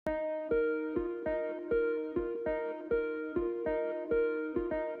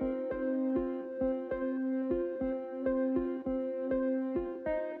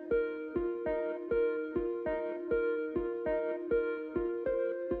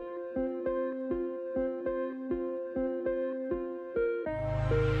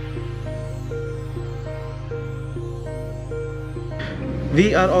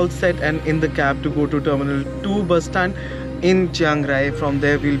We are all set and in the cab to go to Terminal 2 bus stand in Chiang Rai. From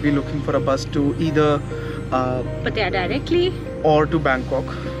there we'll be looking for a bus to either Pattaya directly or to Bangkok.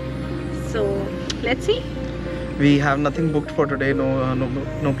 So let's see. We have nothing booked for today,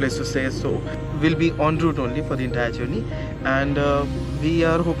 no place to stay, so we'll be en route only for the entire journey, and we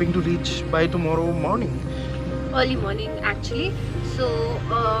are hoping to reach by tomorrow morning. Early morning actually. So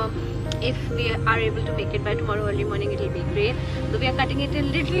if we are able to make it by tomorrow early morning, it will be great. So we are cutting it a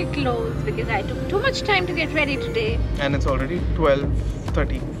little close because I took too much time to get ready today. And it's already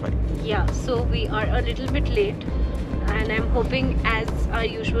 12:35. Yeah, so we are a little bit late, and I'm hoping as our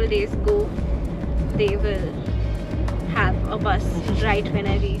usual days go, they will have a bus right when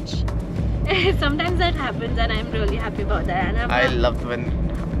I reach. Sometimes that happens and I'm really happy about that. And I love when it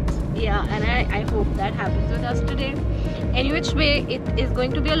happens. Yeah, and I hope that happens with us today. Any which way, it is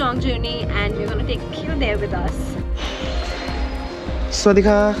going to be a long journey and we're going to take you there with us.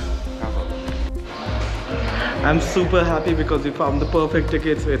 Swadika. I'm super happy because we found the perfect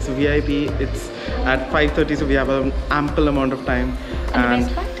tickets. It's VIP. It's at 5:30, so we have an ample amount of time. And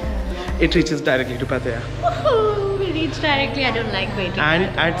the best part? It reaches directly to Pattaya. Oh, we reach directly. I don't like waiting. And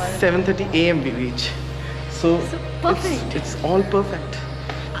at 7:30 AM we reach. So perfect. It's all perfect.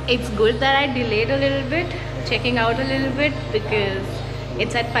 It's good that I delayed a little bit, checking out a little bit, because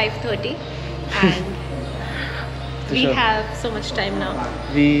it's at 5:30 and we have so much time now.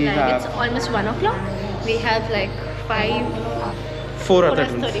 It's almost 1 o'clock. We have like 4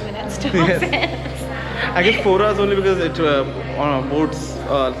 hours 30 minutes to yes. I guess 4 hours only because it on our boats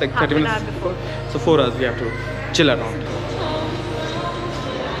like 30 minutes before. So 4 hours we have to chill around.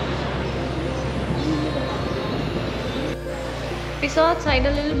 We saw outside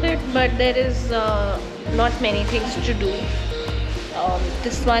a little bit, but there is not many things to do.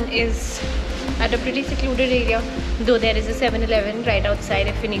 This one is at a pretty secluded area, though there is a 7-Eleven right outside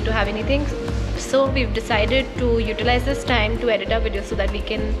if we need to have anything. So we've decided to utilize this time to edit our videos so that we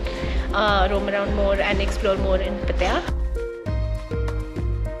can roam around more and explore more in Pattaya.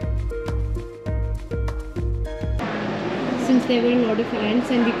 Since there were a lot of ants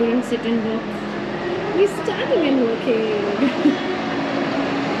and we couldn't sit and walk, we started and walking.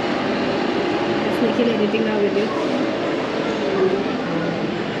 That's Nikhil editing our video.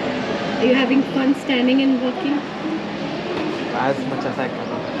 Are you having fun standing and walking? As much as I can.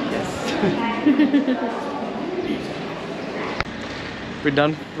 Yes. We're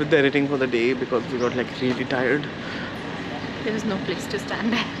done with the editing for the day because we got like really tired. There was no place to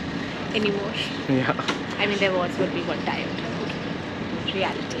stand anymore. Yeah. I mean there was, but we got tired.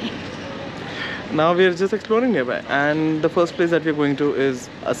 Reality. Now we are just exploring nearby, and the first place that we're going to is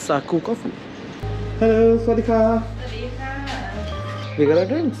a Saku Coffee. Hello, Swadika. We got our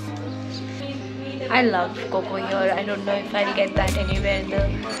drinks. I love cocoa here. I don't know if I'll get that anywhere in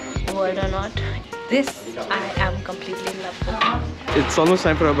the world or not. This, I am completely in love with. It's almost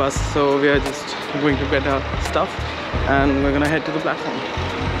time for a bus, so we are just going to get our stuff and we're gonna head to the platform.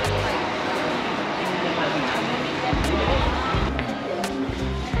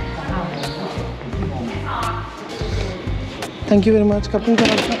 Thank you very much. Kapun ka.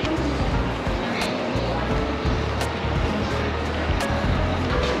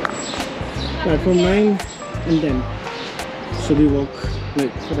 Platform 9 and 10. So we walk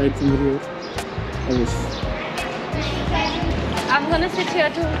like right from here. I wish. I'm gonna sit here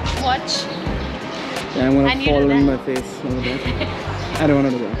to watch. Yeah, I'm gonna fall on my face over there. I don't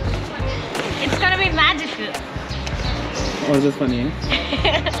wanna do that. It's gonna be magical. Or is this funny, eh?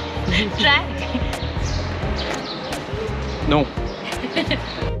 Try. No.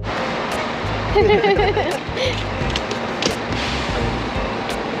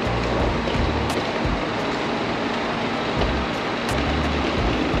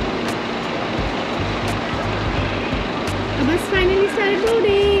 The bus finally started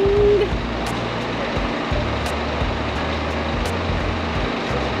loading.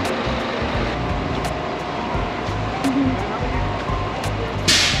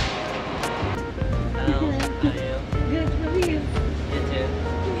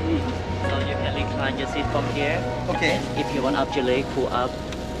 Your seat from here. Okay. If you want up your leg, pull up.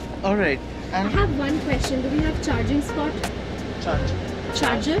 All right. I have one question. Do we have charging spot?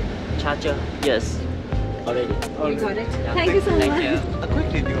 Charger? Charger? Yes. Already. You got it. Yeah. Thank you so much. Thank you. A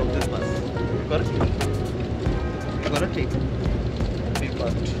quick review of this bus. Got a table. We've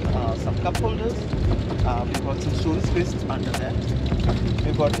got some cup holders. We've got some storage space under there.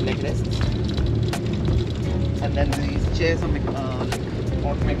 We've got leg rests. And then these chairs are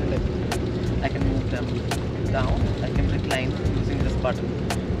automated. Like I can move them down. I can recline using this button.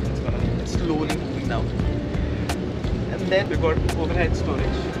 It's slowly moving down. And then we got overhead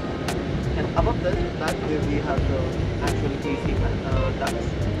storage. And above that we have the actual AC ducts.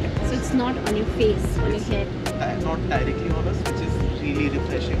 So it's not on your face, on your head. Not directly on us, which is really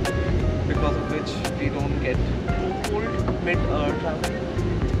refreshing, because of which we don't get too cold mid travel.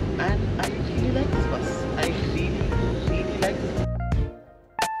 And I really like this bus. I really like this bus.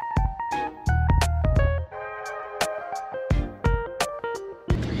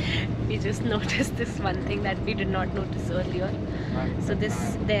 We just noticed this one thing that we did not notice earlier. So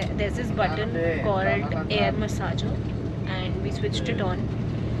there's this button called air massager, and we switched it on,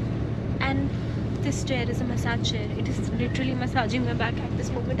 and this chair is a massage chair. It is literally massaging my back at this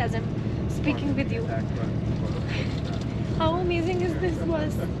moment as I'm speaking with you. How amazing is this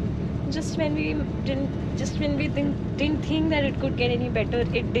bus? Just when we didn't think that it could get any better,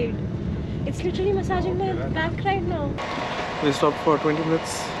 it did. It's literally massaging my back right now. We stopped for 20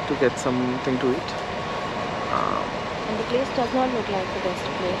 minutes to get something to eat. And the place does not look like the best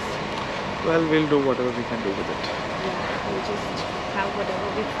place. Well, we'll do whatever we can do with it. Yeah, we'll just have whatever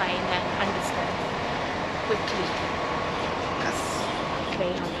we find and understand quickly. Yes.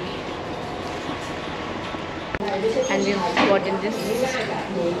 Very hungry. And we've gotten this.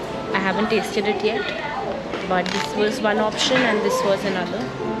 I haven't tasted it yet, but this was one option and this was another.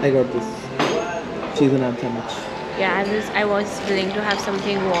 I got this cheese and ham sandwich. Yeah, I was willing to have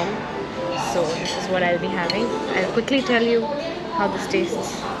something warm, so this is what I'll be having. I'll quickly tell you how this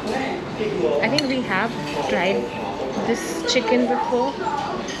tastes. I think we have tried this chicken before.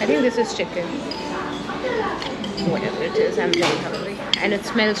 I think this is chicken. Whatever it is, I'm very hungry. And it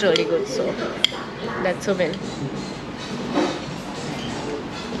smells really good, so that's a win.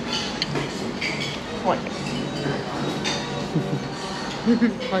 What?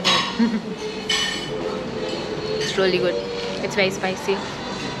 Hold on. It's really good. It's very spicy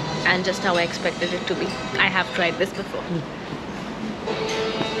and just how I expected it to be. I have tried this before.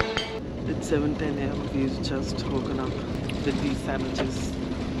 It's 7:10 a.m. We've just woken up with these sandwiches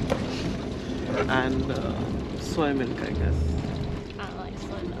and soy milk, I guess. Oh, I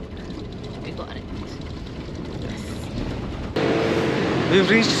saw milk. We got it. Yes. We've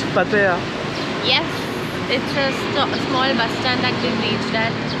reached Pattaya. Yes, it's a small bus stand that we've reached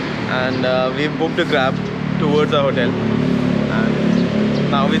at. And we've booked a grab towards our hotel. And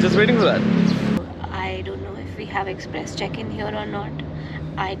now we're just waiting for that. I don't know if we have express check-in here or not.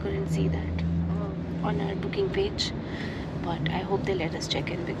 I couldn't see that on our booking page. But I hope they let us check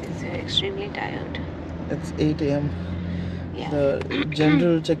in because we're extremely tired. It's 8 a.m. Yeah. The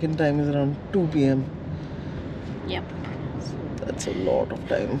general check-in time is around 2 p.m. Yep. That's a lot of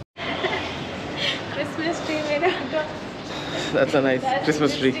time. Christmas tree made out. That's a nice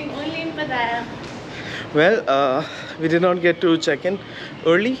Christmas tree. Only in Pattaya. Well, we did not get to check in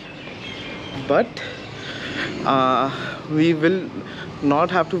early, but we will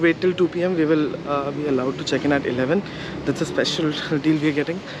not have to wait till 2 p.m. We will be allowed to check in at 11. That's a special deal we are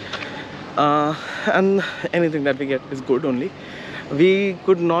getting. And anything that we get is good only. We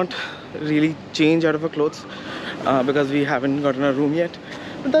could not really change out of our clothes because we haven't gotten a room yet.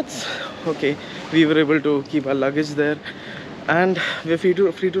 But that's okay. We were able to keep our luggage there, and we're free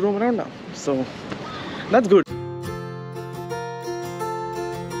to roam around now. So that's good.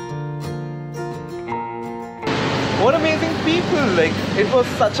 What amazing people! Like, it was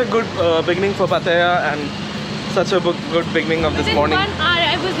such a good beginning for Pattaya and such a good beginning of this morning. Within 1 hour,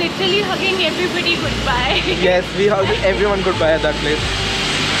 I was literally hugging everybody goodbye. Yes, we hugged everyone goodbye at that place.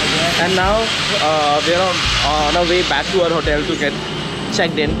 And now we're on our way back to our hotel to get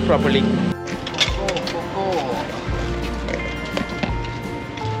checked in properly.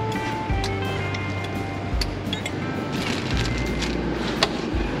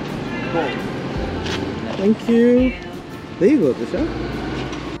 Thank you. There you go, Trisha.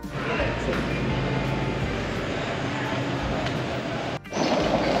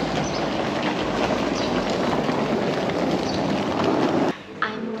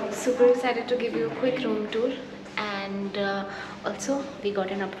 I'm super excited to give you a quick room tour, and also we got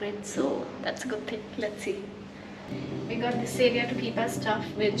an upgrade, so that's a good thing. Let's see. We got this area to keep our stuff,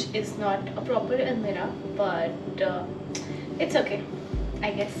 which is not a proper almirah, but it's okay, I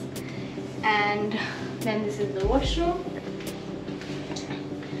guess. And then this is the washroom.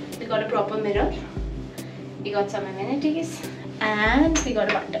 We got a proper mirror. We got some amenities, and we got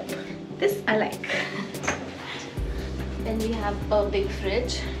a bathtub. This I like. Then we have a big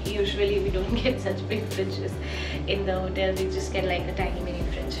fridge. Usually we don't get such big fridges in the hotel. We just get like a tiny mini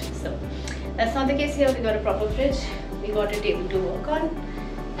fridge. So that's not the case here. We got a proper fridge. We got a table to work on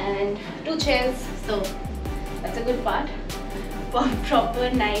and 2 chairs. So that's a good part. Proper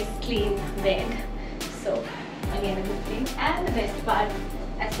nice clean bed. So Again a good thing. And the best part,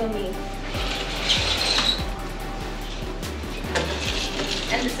 as for me.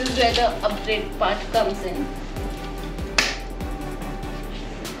 And this is where the upgrade part comes in.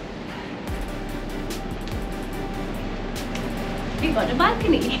 We got a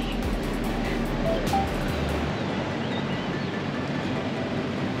balcony.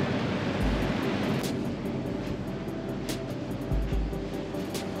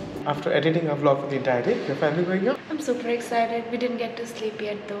 After editing a vlog for the entire day, we're finally going out. I'm super excited. We didn't get to sleep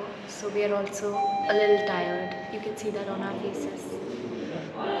yet though, so we are also a little tired. You can see that on our faces.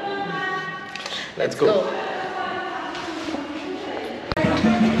 Let's go.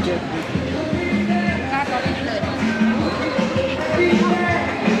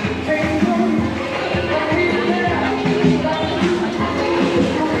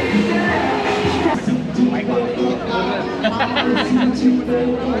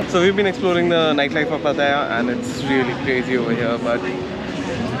 So we've been exploring the nightlife of Pattaya and it's really crazy over here, but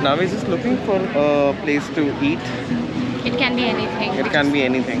now we're just looking for a place to eat. It can be anything. It can be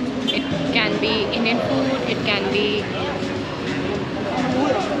anything. It can be Indian food. It can be...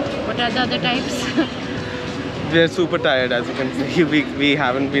 What are the other types? We're super tired, as you can see. We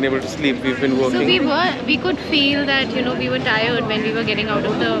haven't been able to sleep. We've been working. So we could feel that, you know, we were tired when we were getting out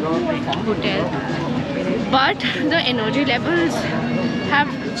of the hotel. But the energy levels have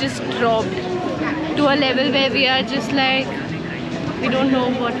just dropped to a level where we are just like, we don't know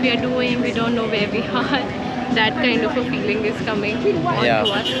what we are doing, we don't know where we are. That kind of a feeling is coming on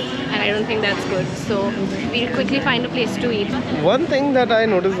to us, and I don't think that's good. So we'll quickly find a place to eat. One thing that I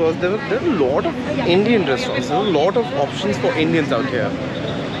noticed was there are a lot of Indian restaurants. There are a lot of options for Indians out here.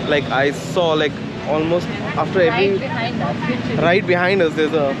 Like I saw, like almost after every right behind us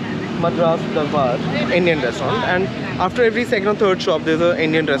there's a Madras Darbar Indian restaurant, and after every second or third shop there's an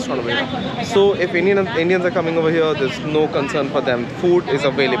Indian restaurant over here. So if Indians are coming over here, there's no concern for them. Food is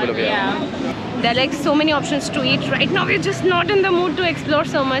available over here. There are like so many options to eat. Right now we're just not in the mood to explore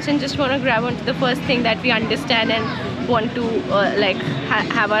so much and just want to grab onto the first thing that we understand and want to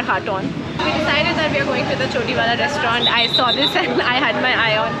have our heart on. We decided that we are going to the Chotiwala restaurant. I saw this and I had my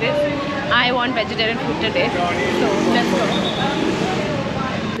eye on this. I want vegetarian food today. So let's go.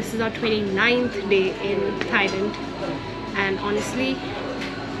 This is our 29th day in Thailand, and honestly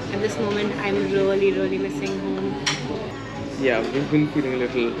at this moment I'm really missing home. Yeah, we've been feeling a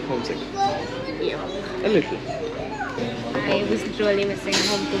little homesick. Yeah. A little. I was really missing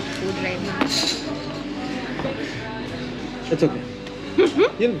home cooked food right now. It's okay.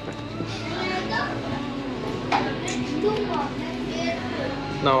 You'll be fine.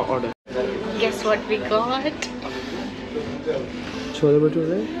 Now order. Guess what we got? Chole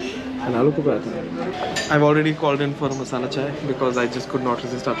bhature and aloo ka paratha. I've already called in for a masala chai because I just could not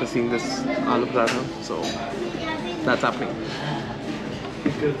resist after seeing this aloo paratha. So that's happening.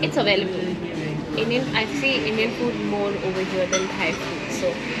 It's available. I see Indian food more over here than Thai food, so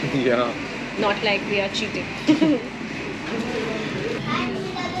Yeah. not like we are cheating.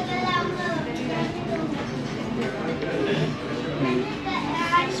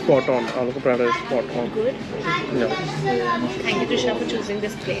 Spot on. Aloo ka paratha is spot on. Good. Yeah. Thank you, Trisha, for choosing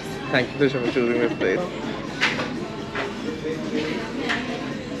this place. Thank you, Trisha, for choosing this place.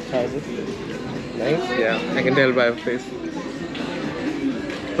 How is it? Nice? Yeah, I can tell by your face.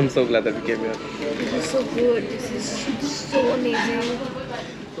 I'm so glad that we came here. This is so good. This is so amazing.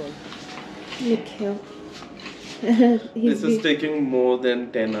 Nikhil. This is taking more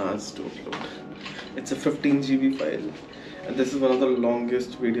than 10 hours to upload. It's a 15 GB file, and this is one of the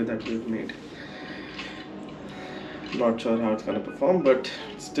longest video that we've made. Not sure how it's gonna perform, but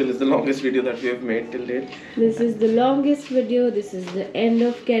still is the longest video that we have made till date. This is the longest video. This is the end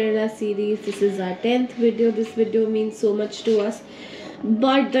of Kerala series. This is our 10th video. This video means so much to us,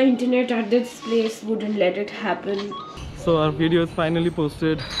 but the internet at this place wouldn't let it happen. So our video is finally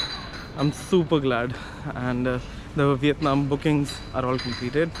posted. I'm super glad, and the Vietnam bookings are all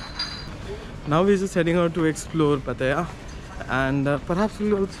completed. Now we're just heading out to explore Pattaya, and perhaps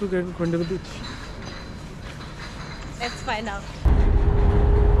we'll also go to the beach. Let's find out.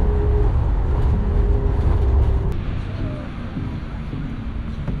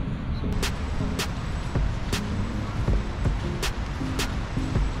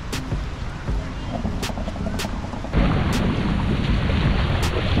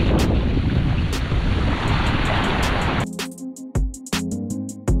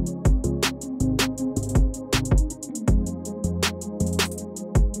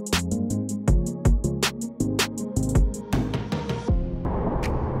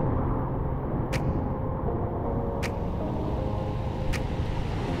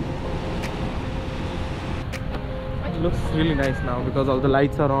 looks really nice now because all the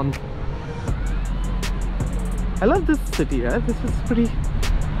lights are on. I love this city, yeah? This is pretty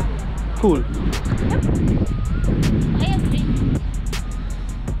cool. I agree.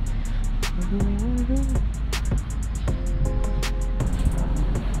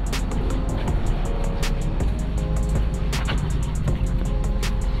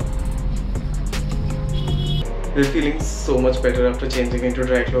 We're feeling so much better after changing into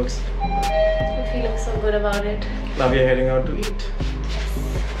dry clothes. I'm feeling so good about it. Now we are heading out to eat.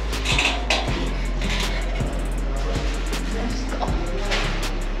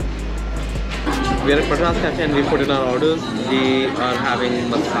 We are at Madras Cafe and we put in our orders. We are having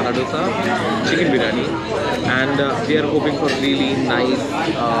masala dosa, chicken biryani, and we are hoping for really nice,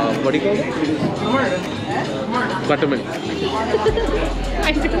 what do you call it? Buttermilk.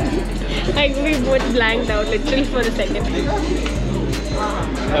 We both blanked out literally for a second.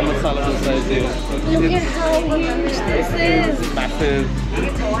 My masala dosa is here. Look at how huge this is. Massive.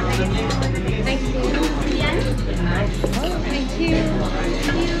 Thank you. Thank you.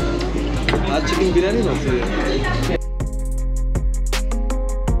 Chicken biryani is also here.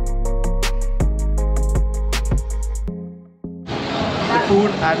 The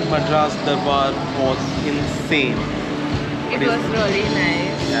food at Madras Darbar was insane. It was really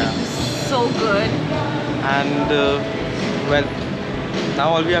nice. Yeah. So good. And well, now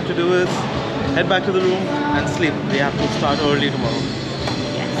all we have to do is head back to the room and sleep. We have to start early tomorrow.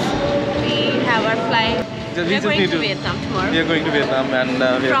 Yes. We have our flight. We We're just going need to Vietnam tomorrow. We are going to Vietnam and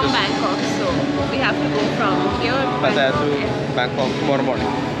we are From just Bangkok, so we have to go from here Pattaya to Yeah. Bangkok tomorrow morning.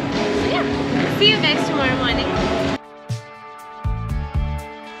 So yeah. See you guys tomorrow morning.